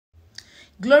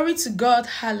Glory to God.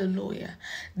 Hallelujah.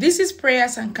 This is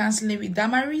Prayers and Counseling with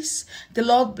Damaris. The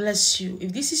Lord bless you.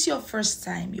 If this is your first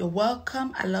time, you're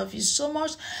welcome. I love you so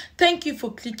much. Thank you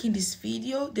for clicking this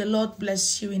video. The Lord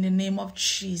bless you in the name of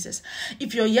Jesus.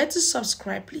 If you're yet to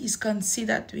subscribe, please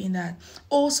consider doing that.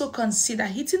 Also consider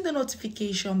hitting the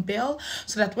notification bell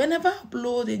so that whenever I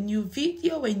upload a new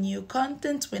video, a new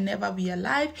content, whenever we are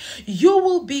live, you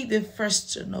will be the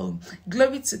first to know.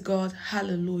 Glory to God.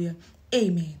 Hallelujah.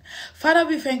 Amen. Father,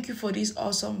 we thank you for this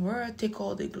awesome word. Take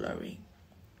all the glory.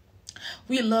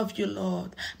 We love you,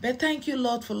 Lord. But thank you,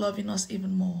 Lord, for loving us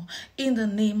even more. In the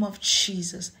name of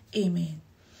Jesus. Amen.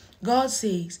 God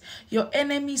says, your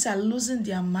enemies are losing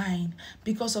their mind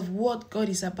because of what God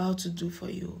is about to do for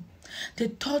you. They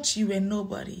thought you were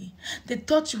nobody. They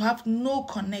thought you have no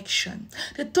connection.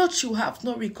 They thought you have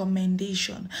no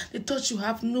recommendation. They thought you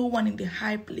have no one in the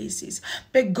high places.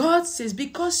 But God says,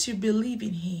 because you believe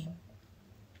in Him,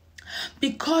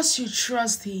 because you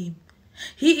trust Him,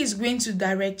 He is going to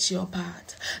direct your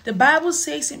path. The Bible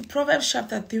says in Proverbs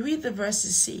chapter 3, the verse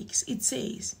 6, it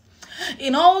says,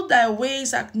 in all thy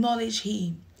ways acknowledge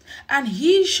Him, and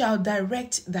He shall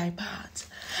direct thy path.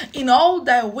 In all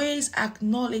thy ways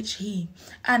acknowledge Him,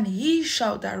 and He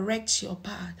shall direct your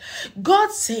path.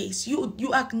 God says you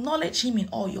acknowledge Him in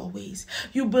all your ways.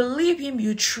 You believe Him,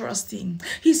 you trust Him.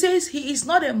 He says He is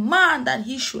not a man that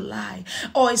He should lie,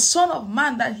 or a son of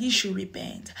man that He should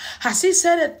repent. Has He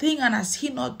said a thing and has He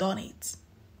not done it?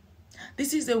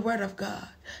 This is the word of God.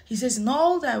 He says, in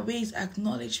all thy ways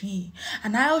acknowledge me,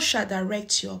 and I shall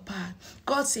direct your path.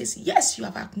 God says, yes, you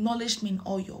have acknowledged me in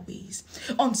all your ways.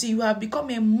 Until you have become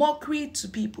a mockery to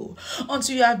people.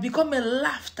 Until you have become a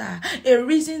laughter, a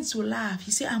reason to laugh.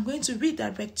 He said, I'm going to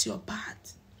redirect your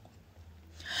path.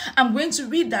 I'm going to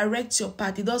redirect your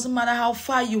path. It doesn't matter how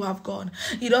far you have gone.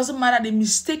 It doesn't matter the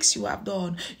mistakes you have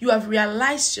done. You have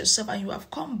realized yourself and you have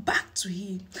come back to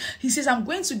Him. He says, I'm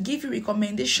going to give you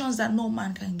recommendations that no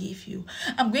man can give you.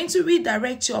 I'm going to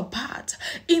redirect your path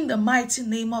in the mighty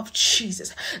name of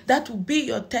Jesus. That will be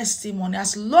your testimony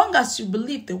as long as you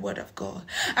believe the word of God.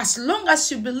 As long as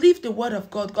you believe the word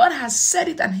of God, God has said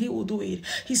it and He will do it.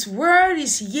 His word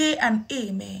is yea and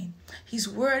amen. His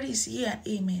word is yea and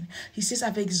amen. He says,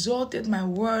 I've exalted my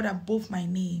word above my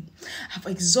name. I've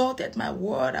exalted my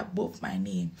word above my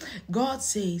name. God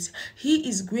says He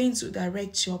is going to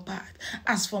direct your path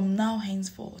as from now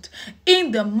henceforth.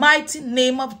 In the mighty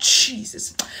name of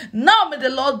Jesus. Now may the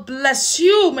Lord bless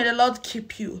you. May the Lord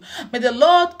keep you. May the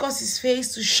Lord cause His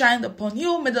face to shine upon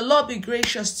you. May the Lord be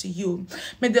gracious to you.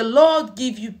 May the Lord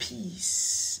give you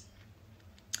peace.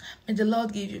 May the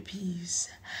Lord give you peace.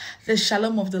 The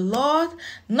shalom of the Lord,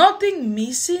 nothing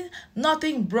missing,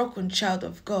 nothing broken, child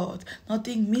of God.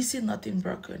 Nothing missing, nothing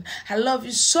broken. I love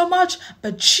you so much,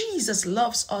 but Jesus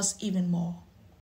loves us even more.